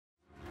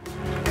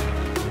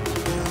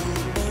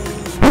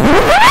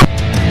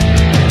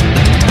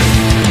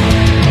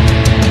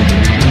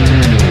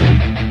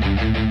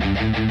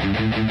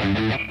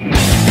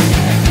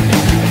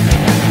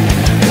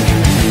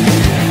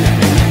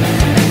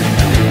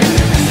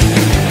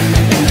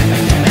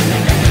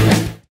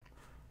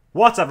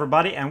What's up,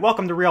 everybody, and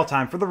welcome to Real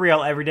Time for the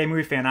real everyday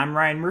movie fan. I'm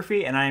Ryan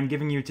Murphy, and I am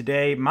giving you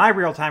today my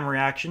real-time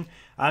reaction.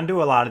 I don't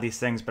do a lot of these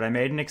things, but I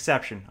made an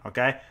exception,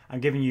 okay? I'm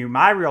giving you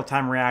my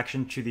real-time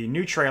reaction to the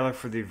new trailer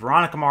for the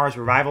Veronica Mars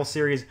revival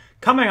series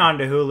coming on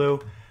to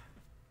Hulu.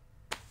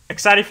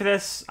 Excited for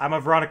this. I'm a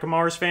Veronica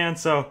Mars fan,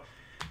 so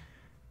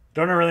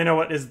don't really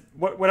know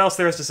what else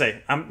there is to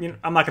say. I'm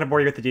not going to bore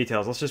you with the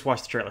details. Let's just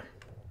watch the trailer.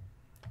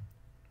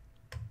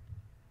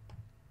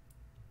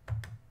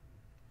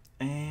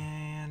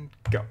 And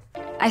go.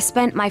 I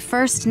spent my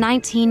first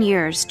 19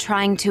 years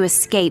trying to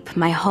escape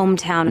my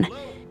hometown.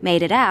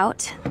 Made it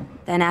out,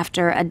 then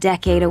after a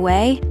decade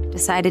away,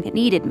 decided it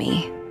needed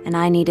me, and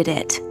I needed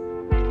it.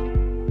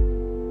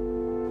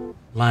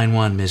 Line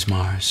 1, Ms.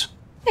 Mars.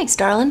 Thanks,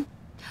 darling.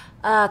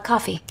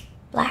 Coffee.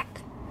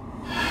 Black.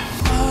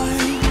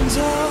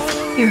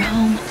 You're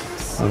home.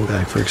 I'm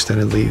back for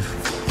extended leave.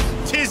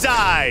 'Tis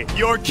I,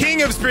 your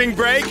king of spring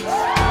break.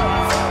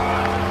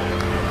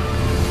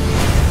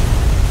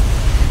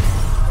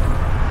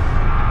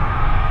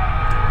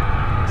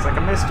 Like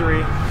a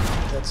mystery.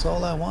 That's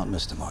all I want,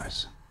 Mr.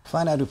 Mars.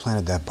 Find out who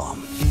planted that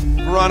bomb.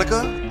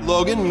 Veronica,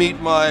 Logan, meet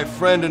my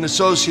friend and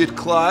associate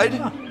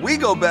Clyde. We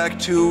go back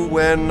to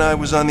when I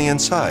was on the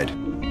inside.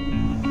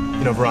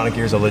 You know, Veronica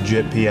here's a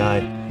legit PI.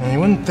 And you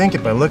wouldn't think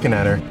it by looking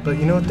at her, but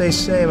you know what they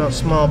say about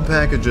small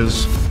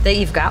packages? That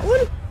you've got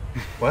one?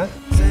 What?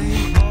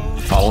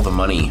 Follow the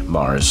money,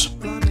 Mars.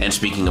 And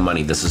speaking of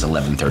money, this is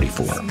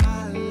 1134.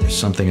 There's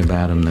something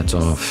about him that's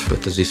off.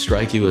 But does he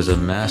strike you as a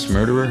mass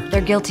murderer?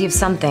 They're guilty of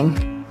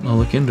something. I'll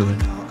look into it.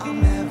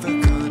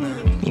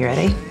 You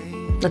ready?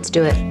 Let's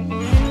do it.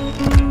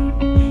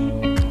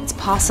 It's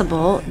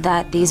possible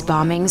that these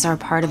bombings are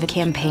part of a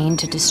campaign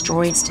to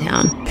destroy this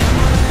town.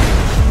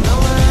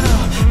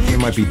 You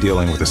might be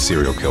dealing with a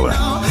serial killer.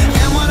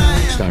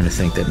 I'm starting to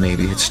think that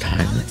maybe it's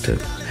time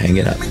to hang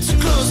it up.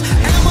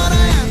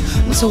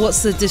 So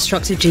what's the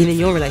destructive gene in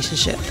your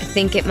relationship? I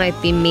think it might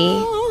be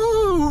me.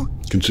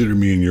 Consider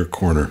me in your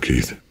corner,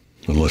 Keith.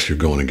 Unless you're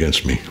going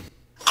against me.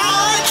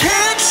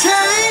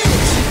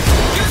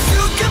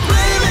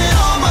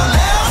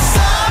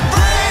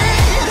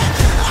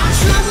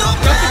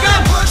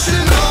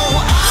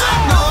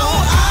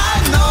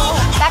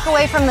 Back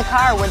away from the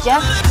car, would ya?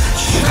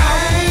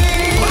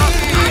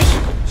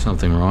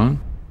 Something wrong?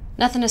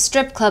 Nothing a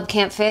strip club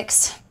can't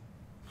fix.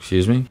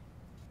 Excuse me?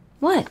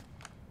 What?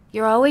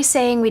 You're always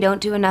saying we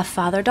don't do enough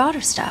father-daughter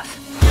stuff.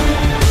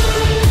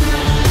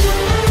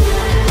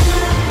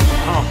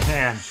 Oh,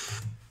 man.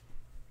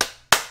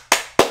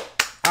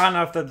 I don't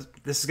know if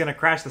this is going to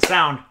crash the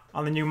sound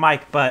on the new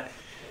mic, but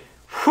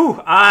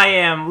whew, I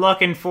am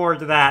looking forward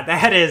to that.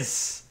 That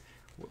is...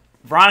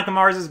 Veronica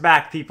Mars is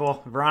back,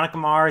 people. Veronica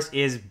Mars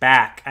is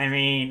back. I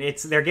mean,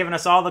 they're giving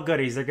us all the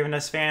goodies. They're giving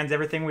us fans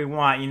everything we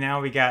want. You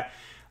know, we got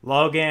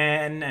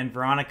Logan and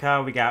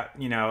Veronica. We got,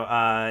 you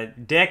know,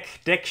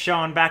 Dick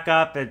showing back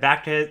up and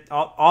back to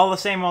all the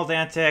same old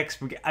antics.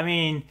 I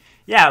mean,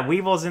 yeah,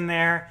 Weevil's in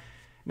there.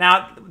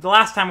 Now, the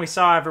last time we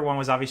saw everyone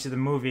was obviously the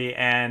movie,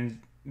 and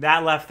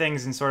that left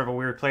things in sort of a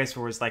weird place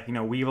where it was like, you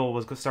know, Weevil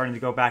was starting to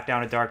go back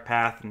down a dark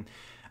path, and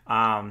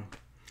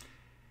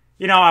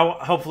you know,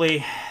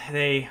 hopefully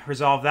they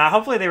resolve that.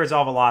 Hopefully they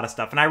resolve a lot of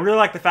stuff. And I really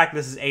like the fact that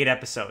this is 8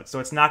 episodes,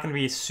 so it's not going to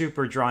be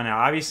super drawn out.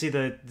 Obviously,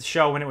 the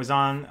show, when it was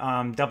on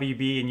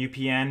WB and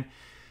UPN,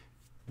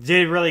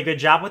 did a really good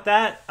job with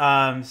that,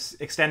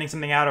 extending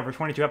something out over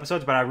 22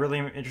 episodes, but I really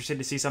am interested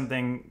to see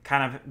something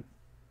kind of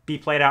be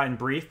played out in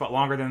brief, but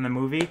longer than the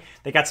movie.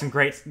 They got some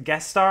great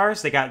guest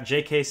stars. They got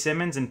J.K.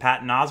 Simmons and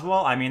Patton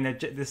Oswalt. I mean,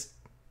 it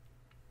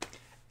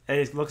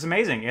looks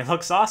amazing. It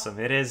looks awesome.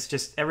 It is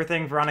just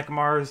everything Veronica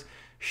Mars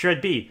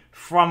should be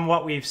from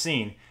what we've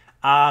seen.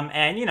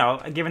 And, you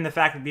know, given the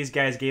fact that these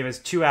guys gave us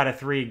 2 out of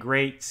 3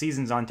 great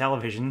seasons on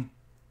television,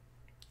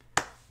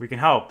 we can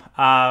hope.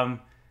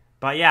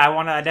 But yeah,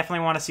 I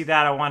definitely want to see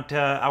that. I want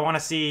to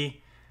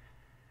see,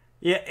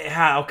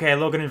 yeah, okay,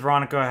 Logan and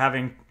Veronica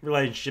having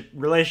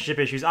relationship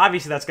issues.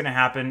 Obviously that's going to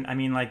happen. I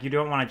mean, like, you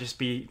don't want to just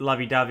be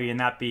lovey-dovey and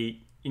that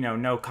be, you know,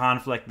 no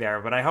conflict there.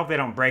 But I hope they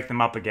don't break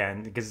them up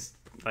again, because,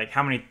 like,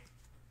 how many,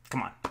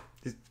 come on.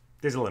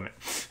 There's a limit,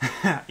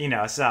 you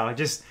know, so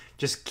just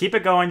keep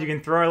it going. You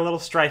can throw a little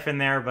strife in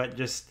there, but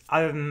just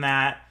other than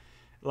that,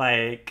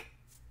 like,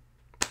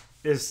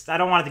 I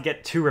don't want it to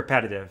get too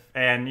repetitive.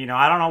 And, you know,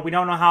 I don't know. We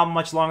don't know how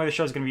much longer the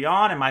show's going to be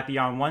on. It might be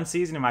on 1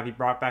 season. It might be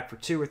brought back for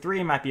 2 or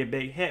 3. It might be a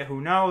big hit. Who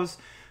knows?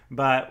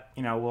 But,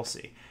 you know, we'll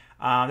see.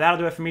 That'll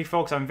do it for me,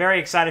 folks. I'm very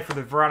excited for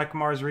the Veronica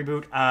Mars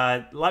reboot.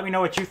 Let me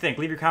know what you think.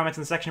 Leave your comments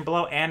in the section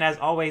below. And as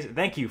always,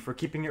 thank you for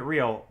keeping it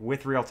real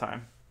with Real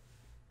Time.